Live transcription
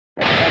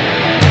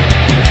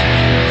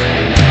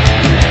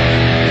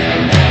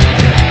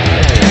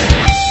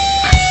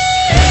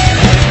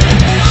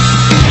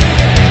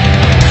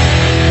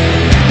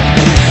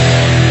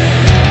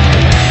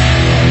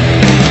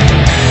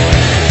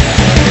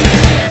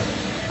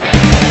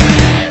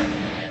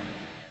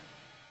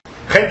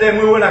Gente,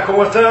 muy buenas,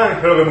 ¿cómo están?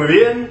 Espero que muy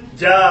bien.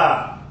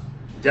 Ya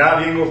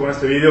vengo con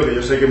este vídeo que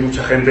yo sé que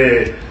mucha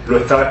gente lo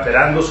estaba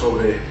esperando,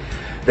 sobre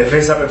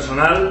defensa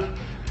personal.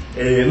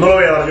 No lo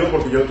voy a dar yo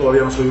porque yo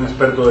todavía no soy un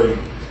experto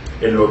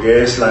en lo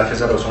que es la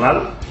defensa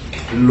personal.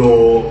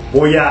 Lo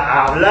voy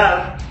a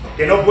hablar,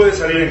 que no puede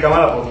salir en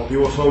cámara por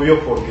motivos obvios,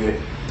 porque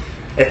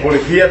es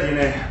policía,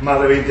 tiene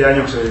más de 20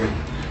 años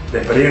de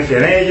experiencia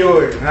en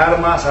ello, en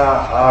armas,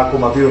 ha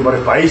combatido en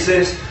varios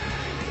países,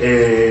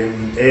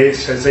 es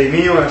sensei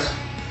mío, es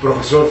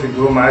profesor,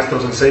 cinturón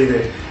maestro, sensei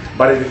de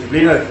varias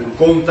disciplinas, de full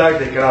contact,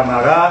 de Krav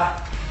Maga,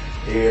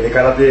 de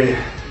karate.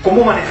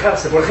 ¿Cómo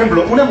manejarse? Por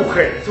ejemplo, una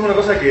mujer, esto es una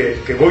cosa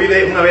que voy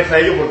de una vez a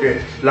ello,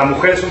 porque las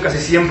mujeres son casi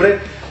siempre,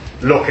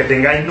 los que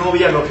tengáis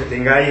novia, los que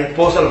tengáis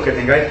esposa, los que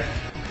tengáis,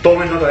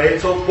 tomen nota de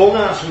esto,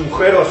 pongan a su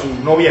mujer o a su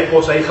novia,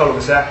 esposa, hija o lo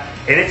que sea,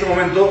 en este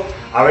momento,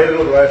 a ver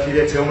lo que va a decir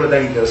este hombre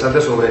tan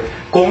interesante sobre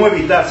cómo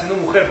evitar, siendo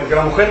mujer, porque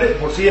la mujer de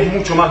por sí es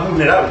mucho más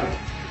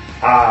vulnerable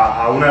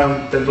a un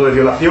intento de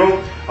violación,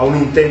 a un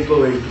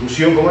intento de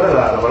intrusión, ¿cómo era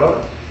la palabra?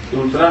 De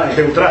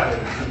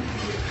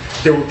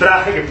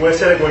ultraje, que puede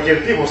ser de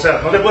cualquier tipo. O sea,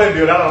 no te pueden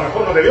violar, a lo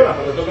mejor no te violan,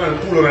 pero te tocan el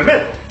culo en el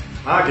metro,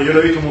 que yo lo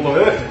he visto un montón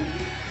de veces,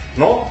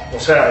 ¿no? O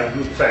sea,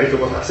 he visto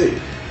cosas así.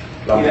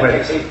 Las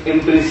mujeres.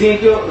 En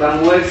principio, la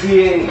mujer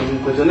sí, en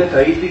cuestión de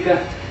estadística,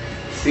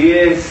 sí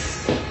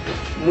es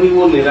muy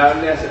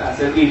vulnerable a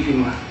ser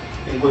víctima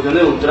en cuestión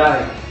de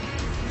ultraje.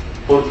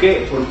 ¿Por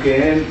qué? Porque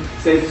es el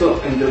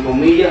sexo, entre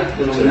comillas,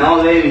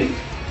 denominado débil.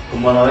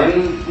 Como la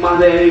ven más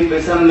débil,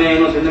 pesan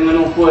menos, tienen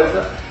menos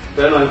fuerza,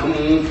 pero no es como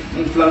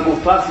un flanco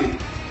fácil.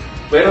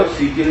 Pero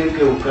sí tienen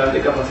que buscar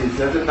de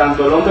capacitarse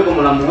tanto el hombre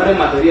como la mujer en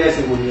materia de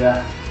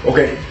seguridad. Ok.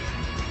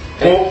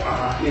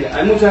 Mira,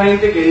 hay mucha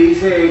gente que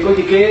dice,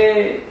 oye,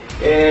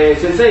 ¿qué,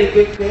 sensei,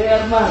 qué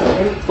arma?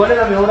 ¿Cuál es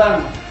la mejor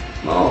arma?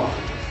 No,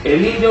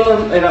 el indio,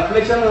 la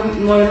flecha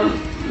no es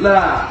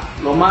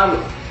lo malo,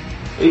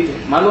 ¿viste?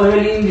 Malo es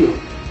el indio.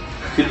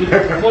 Si tú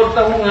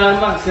portas un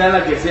arma, sea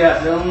la que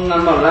sea un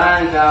arma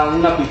blanca,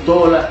 una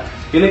pistola,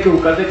 tienes que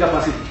buscarte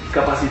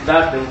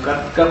capacitarte,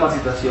 buscar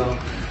capacitación.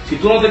 Si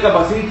tú no te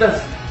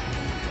capacitas,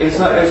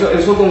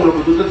 eso con lo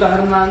que tú te estás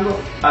armando,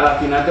 a la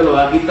final te lo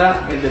va a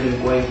quitar el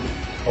delincuente.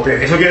 Ok,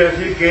 eso quiere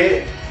decir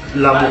que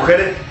las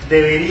mujeres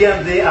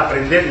deberían de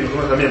aprender, y los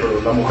hombres también,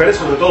 pero las mujeres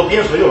sobre todo,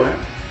 pienso yo,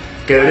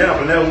 que deberían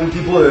aprender algún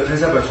tipo de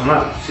defensa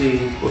personal.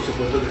 Sí, por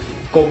supuesto que sí.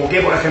 Como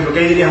que, por ejemplo,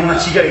 ¿qué dirías a una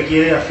chica que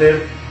quiere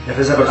hacer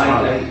defensa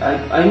personal?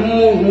 Hay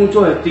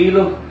muchos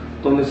estilos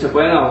donde se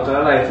pueden adoptar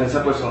a la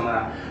defensa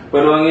personal,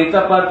 pero en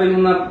esta parte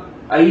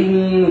hay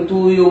un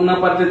estudio, una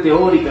parte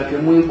teórica que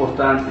es muy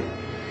importante.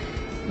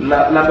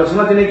 La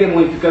persona tiene que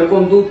modificar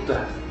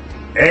conducta.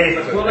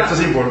 Esto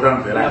es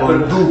importante, la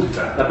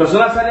conducta. Las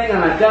personas salen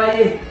a la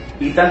calle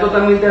y están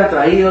totalmente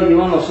atraídos,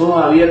 llevan los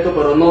ojos abiertos,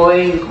 pero no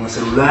ven. Con el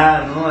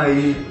celular, ¿no?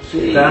 Ahí.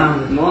 Sí,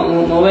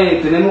 no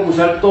ven, tenemos que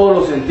usar todos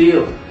los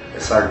sentidos.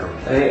 Exacto.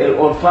 El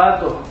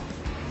olfato,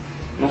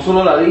 no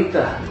solo la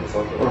vista,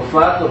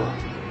 olfato,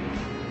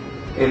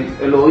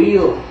 el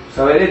oído,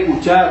 saber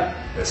escuchar.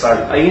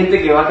 Exacto. Hay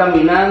gente que va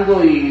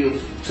caminando y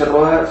se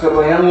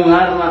rodean un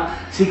arma,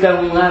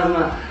 cican un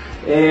arma,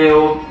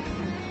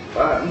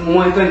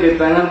 muestran que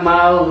están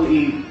armados,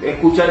 y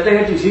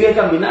escucharte esto y sigues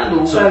caminando,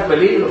 buscas el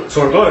peligro.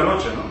 Sobre todo de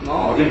noche, ¿no?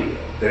 No,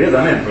 de día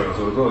también, pero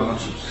sobre todo de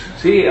noche.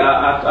 Sí,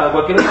 a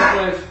cualquier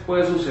hora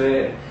puede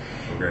suceder.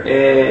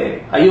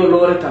 Okay. Hay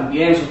olores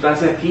también,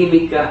 sustancias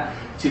químicas.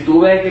 Si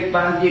tú ves que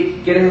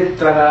quieres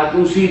trasladarte a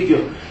un sitio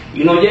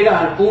y no llegas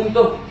al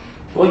punto,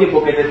 oye,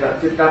 porque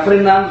te está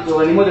frenando, tu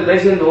organismo te está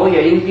diciendo, oye,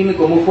 hay un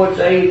químico muy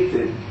fuerte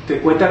ahí, te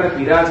cuesta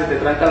respirar, se te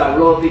tranca la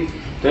glotis,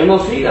 entonces no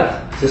sigas.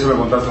 Sí, eso me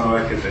contaste una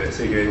vez que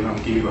hay un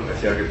químico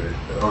especial que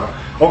te droga.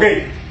 Ok,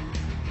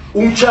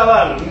 un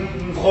chaval,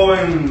 un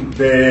joven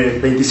de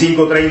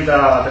 25,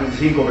 30,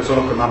 35, que son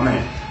los que más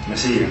me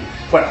siguen.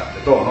 Bueno,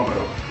 de todo, ¿no?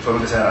 Pero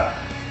solamente sea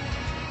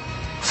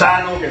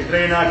sano, que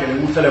entrena, que le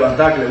gusta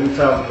levantar, que le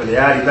gusta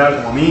pelear y tal,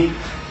 como a mí.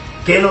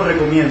 ¿Qué nos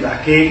recomiendas?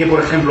 Que por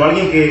ejemplo,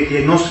 alguien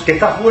que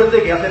está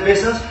fuerte, que hace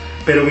pesas,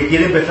 pero que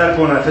quiere empezar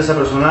con la defensa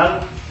personal,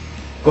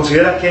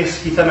 ¿consideras que es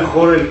quizá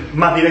mejor,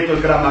 más directo el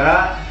Krav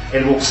Maga,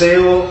 el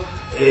boxeo?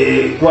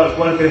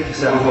 ¿Cuál crees que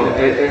sea mejor?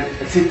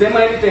 El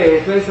sistema élite de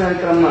defensa del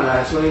Krav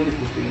Maga, eso es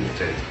indiscutible.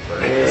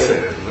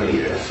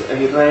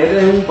 Sí, Israel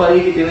es un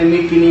país que tiene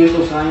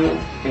 1500 años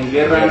en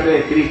guerra antes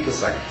de Cristo.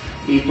 Exacto.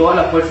 Y todas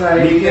las fuerzas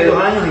élites.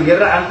 1500 años en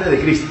guerra antes de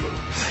Cristo.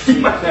 O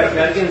sea, si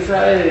alguien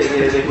sabe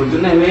de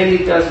cuestiones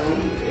bélicas,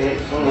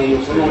 son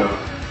ellos,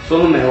 son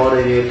los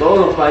mejores. Y de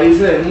todos los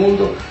países del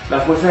mundo,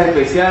 las fuerzas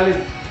especiales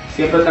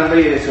siempre están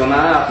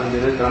redireccionadas a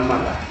aprender el Krav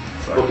Maga,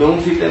 porque es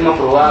un sistema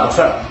probado.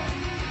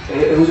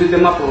 Es un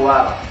sistema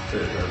probado.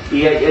 Sí.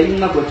 Y hay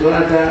una cuestión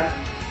acá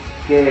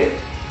que,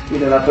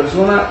 mira, la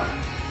persona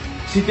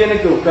sí tiene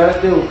que buscar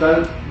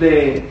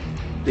de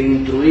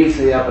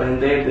instruirse, de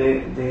aprender,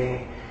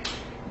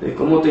 de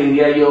cómo te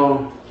diría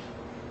yo,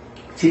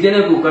 sí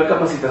tiene que buscar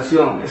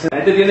capacitación. Esa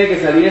gente tiene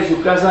que salir de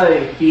su casa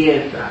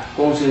despierta,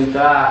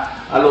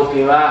 concentrada, a lo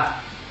que va,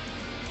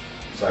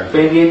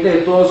 pendiente de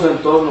todo su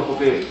entorno,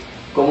 porque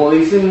como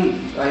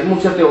dicen, hay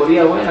muchas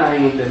teorías buenas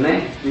en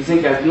internet, dicen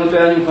que a ti no te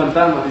daña un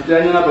fantasma, a ti te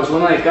daña una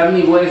persona de carne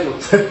y hueso.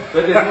 Entonces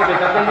tenemos que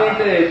estar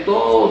pendiente de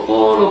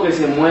todo lo que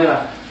se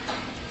mueva.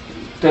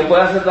 Te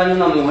puede hacer daño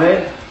una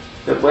mujer,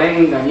 te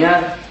pueden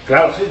engañar.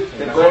 Claro, sí,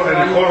 el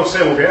mejor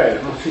cebo que hay,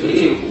 ¿no?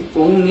 Sí,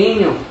 con un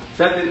niño. O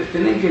sea,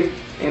 tienen que,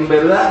 en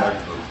verdad,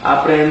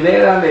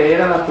 aprender a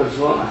leer a las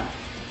personas.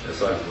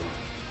 Exacto.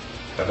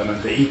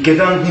 Exactamente. ¿Y qué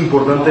tan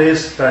importante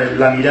es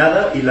la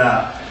mirada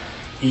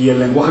y el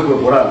lenguaje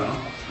corporal,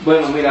 ¿no?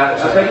 Bueno, mira,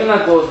 acá hay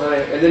una cosa,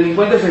 el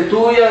delincuente se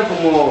estudia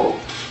como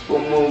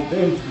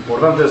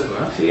importante esto,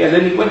 ¿eh? Sí, el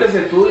delincuente se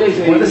estudia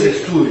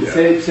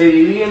y se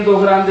divide en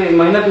dos grandes,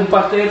 imagínate un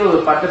pastel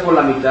lo parte por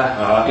la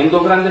mitad. Ajá. En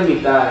dos grandes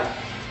mitades.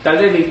 Está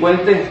el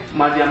delincuente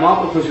mal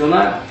llamado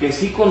profesional, que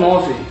sí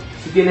conoce,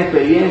 sí tiene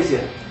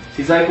experiencia,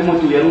 sí sabe cómo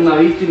estudiar una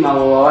víctima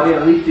o a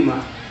varias víctimas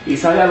y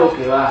sabe a lo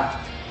que va.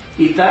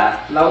 Y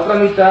está la otra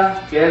mitad,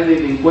 que es el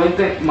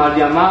delincuente mal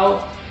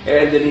llamado,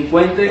 el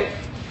delincuente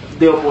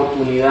de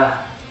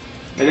oportunidad.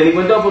 El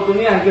delincuente de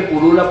oportunidad es el que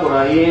pulula por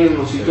ahí en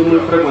los sitios muy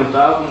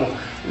frecuentados, como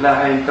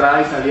las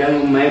entradas y salidas de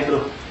 1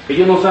 metro.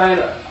 Ellos no saben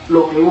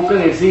lo que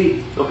buscan en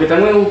sí. Lo que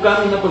están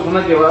buscando es una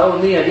persona que va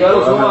dormida, lleva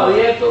los ojos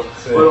abiertos,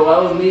 pero va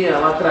dormida,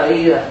 va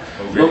traída,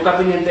 no está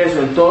pendiente de su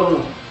entorno.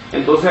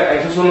 Entonces,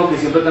 esos son los que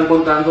siempre están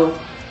contando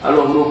a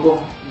los grupos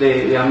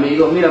de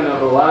amigos: mira, me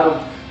robaron,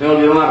 me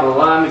volvieron a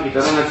robar, me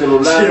quitaron el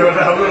celular. Sí,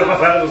 verdad, lo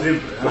pasando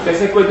siempre. Porque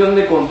esa es cuestión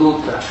de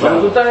conducta. Cuando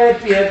tú estás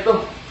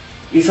despierto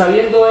y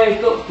sabiendo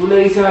esto, tú le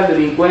dices al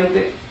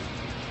delincuente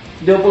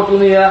de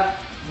oportunidad: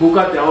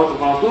 búscate a otro.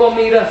 Cuando tú lo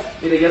miras,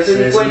 mire, ya te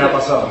di cuenta. Me ha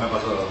pasado.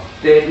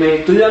 Me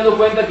estoy dando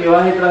cuenta que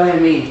vas detrás de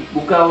mí.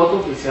 Busca a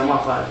otro que sea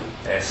más fácil.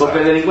 Exacto. Porque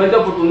el delincuente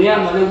de oportunidad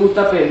no le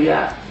gusta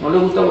pelear, no le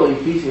gusta lo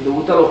difícil, le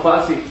gusta lo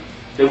fácil.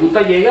 Le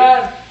gusta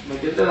llegar,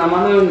 meterte la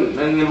mano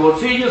en el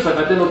bolsillo,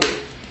 sacarte lo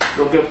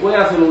que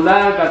puedas,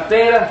 celular,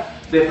 cartera,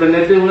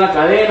 desprenderte de una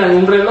cadena, de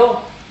un reloj,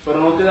 pero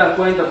no te das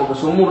cuenta porque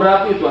son muy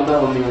rápidos y tú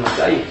andas dormido en la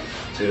calle.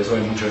 Sí, eso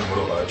hay mucho en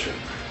Europa, de hecho,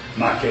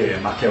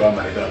 más que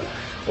bandas y tal.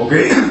 Ok,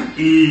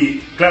 y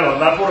claro,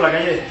 andar por la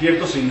calle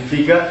despierto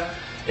significa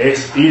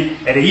es ir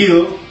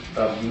erguido,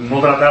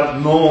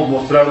 no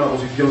mostrar una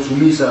posición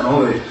sumisa,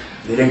 ¿no? De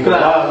ir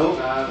encorvado,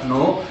 claro.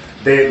 ¿no?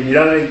 De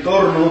mirar el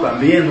entorno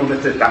también, donde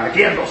te estás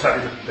metiendo, o sea,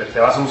 te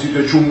vas a un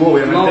sitio chungo,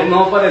 obviamente.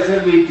 No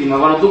parecer víctima.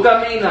 Cuando tú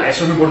caminas,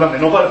 eso es muy importante,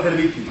 no parecer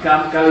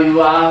víctima.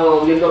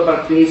 Cabizbajo, viendo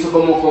al piso,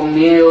 como con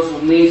miedo,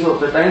 sumiso,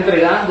 te estás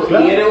entregando,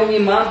 claro. Y eres un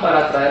imán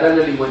para atraer al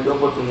delincuente de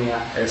oportunidad.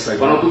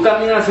 Cuando tú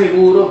caminas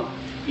seguro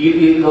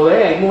y lo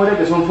ves, hay mujeres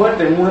que son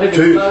fuertes, hay mujeres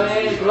que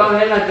tú la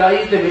ves en la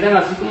calle y te miran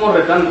así como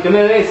retando: ¿qué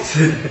me ves?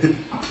 Sí.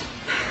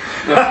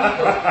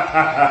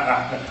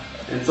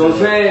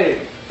 Entonces,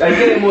 hay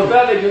que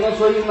demostrarle: yo no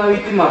soy una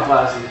víctima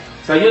fácil,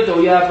 o sea, yo te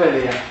voy a dar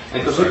pelea.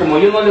 Entonces, como a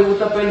ellos no les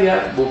gusta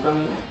pelear,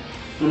 buscan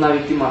una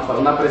víctima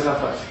fácil, una presa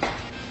fácil.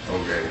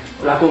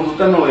 Okay. Las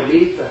conductas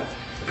novelistas.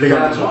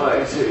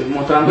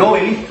 Mostrando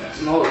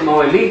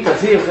novelistas,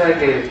 sí, o sea,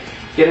 que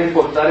quieren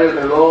cortar el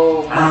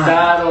reloj más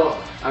caro,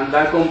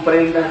 andar con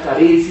prendas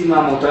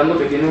carísimas, mostrando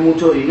que tienes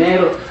mucho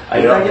dinero.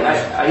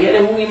 Ahí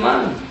eres un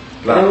imán.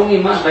 Claro. Eres un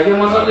imán, estás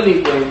llamando al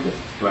delincuente.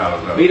 Claro.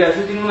 Mira,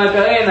 ese tiene una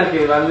cadena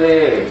que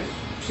vale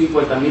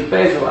 50,000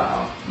 pesos.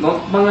 No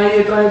van a ir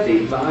detrás de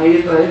ti, van a ir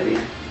detrás de ti.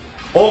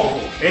 Ojo,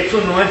 esto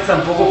no es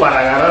tampoco para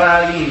agarrar a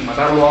alguien y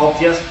matarlo a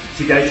hostias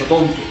si te ha hecho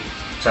tonto.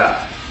 O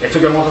sea, esto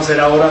que vamos a hacer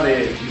ahora,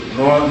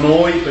 no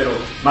hoy, pero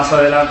más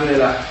adelante de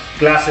la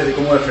clase de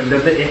cómo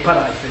defenderte, es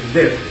para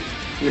defenderte.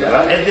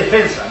 Mira, es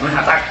defensa, no es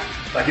ataque.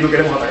 Aquí no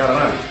queremos atacar a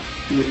nadie.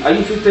 Hay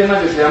un sistema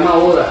que se llama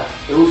ODA,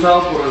 es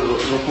usado por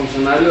los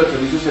funcionarios del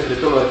Servicio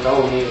Secreto de los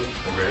Estados Unidos.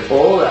 Okay.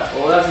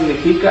 ODA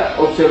significa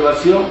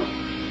observación,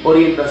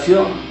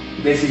 orientación,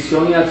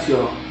 decisión y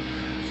acción.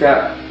 O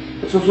sea,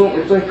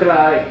 esto es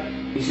clave.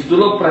 Y si tú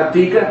lo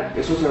practicas,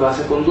 eso se va a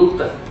hacer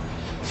conducta.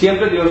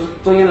 Siempre que yo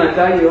estoy en la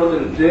calle,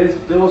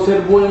 debo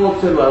ser buen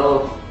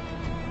observador,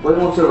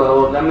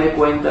 darme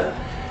cuenta,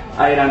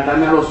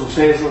 adelantarme a los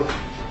sucesos,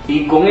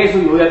 y con eso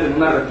yo voy a tener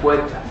una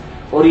respuesta.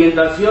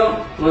 Orientación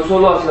no es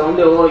solo hacia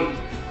dónde voy,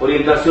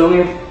 orientación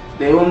es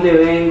de dónde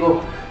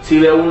vengo. Si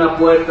veo una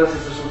puerta,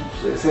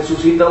 se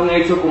suscita un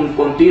hecho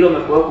con tiro, me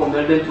puedo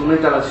esconder dentro de una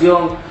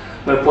instalación,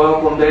 me puedo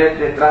esconder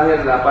detrás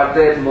de la parte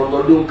del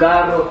motor de un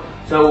carro.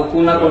 O sea, busco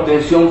una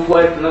contención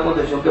fuerte, una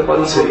contención que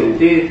pueda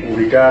permitir.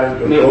 Ubicar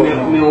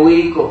me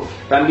ubico.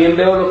 También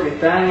veo lo que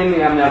está a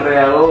mi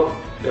alrededor.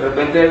 De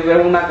repente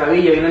veo una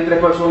cabilla, vienen 3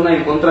 personas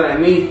en contra de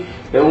mí.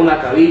 Veo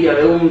una cabilla,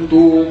 veo un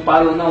tubo, un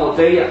palo, una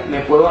botella, me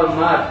puedo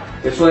armar.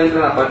 Eso entra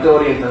en la parte de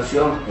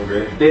orientación.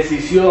 Okay.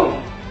 Decisión.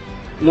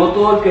 No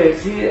todo el que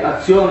decide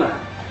acciona.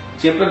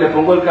 Siempre le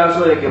pongo el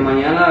caso de que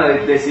mañana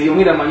decidió: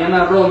 mira,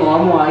 mañana nos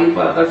vamos a ir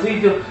para tal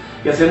sitio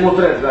y hacemos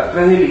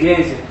 3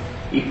 diligencias.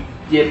 Y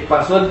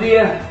pasó el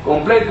día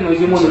completo y no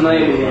hicimos ninguna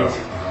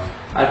diligencia.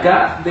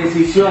 Acá,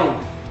 decisión.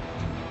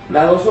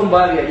 Las dos son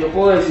válidas. Yo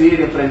puedo decidir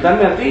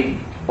enfrentarme a ti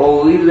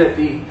o huir de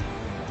ti.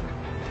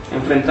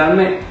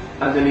 Enfrentarme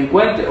al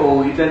delincuente o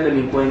huir del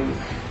delincuente.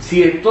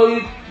 Si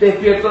estoy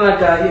despierto en la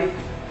calle,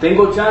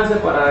 tengo chance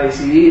para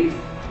decidir.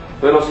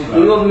 Pero si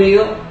estoy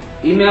dormido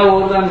y me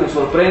abordan, me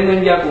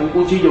sorprenden ya con un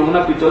cuchillo o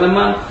una pistola en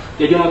mano,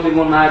 que yo no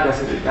tengo nada que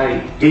hacer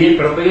ahí.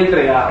 Pero estoy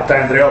entregado.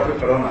 Estás entregado,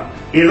 perdona.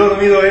 Ir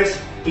dormido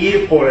es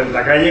ir por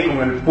la calle con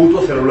el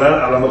puto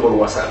celular hablando por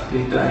WhatsApp.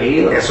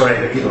 Distraído. Eso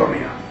es ir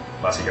dormido,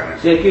 básicamente.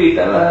 Sí, hay que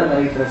evitar las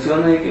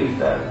distracciones, hay que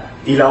evitarlas.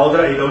 ¿Y la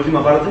otra, y la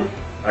última parte?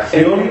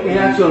 Acción. Es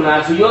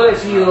accionar. Si yo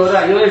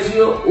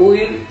decido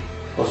huir,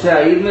 o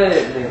sea, irme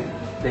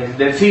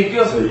del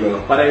sitio, Sí, claro.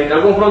 para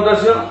evitar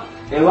confrontación,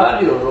 es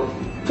válido.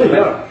 Sí,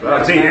 claro.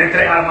 Si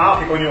entres armado,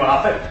 ¿qué coño vas a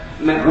hacer?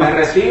 Me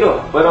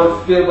retiro,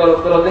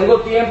 pero tengo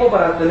tiempo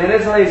para tener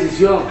esa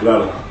decisión.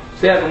 Claro. O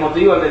sea, como te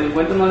digo, al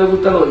delincuente no le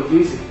gusta lo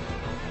difícil.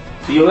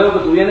 Si yo veo que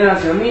tú vienes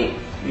hacia mí,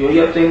 yo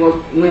ya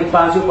tengo un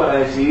espacio para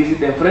decidir si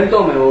te enfrento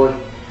o me voy.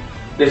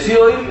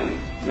 Decido irme,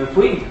 me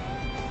fui.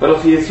 Pero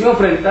si decido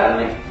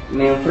enfrentarme,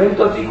 me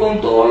enfrento a ti con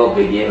todo lo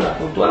que lleva,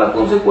 con todas las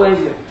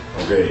consecuencias.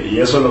 Ok, y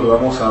eso es lo que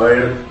vamos a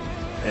ver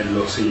en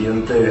los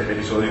siguientes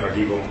episodios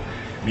aquí con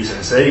mi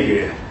sensei,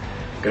 que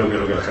creo que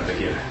es lo que la gente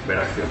quiere, ver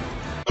acción.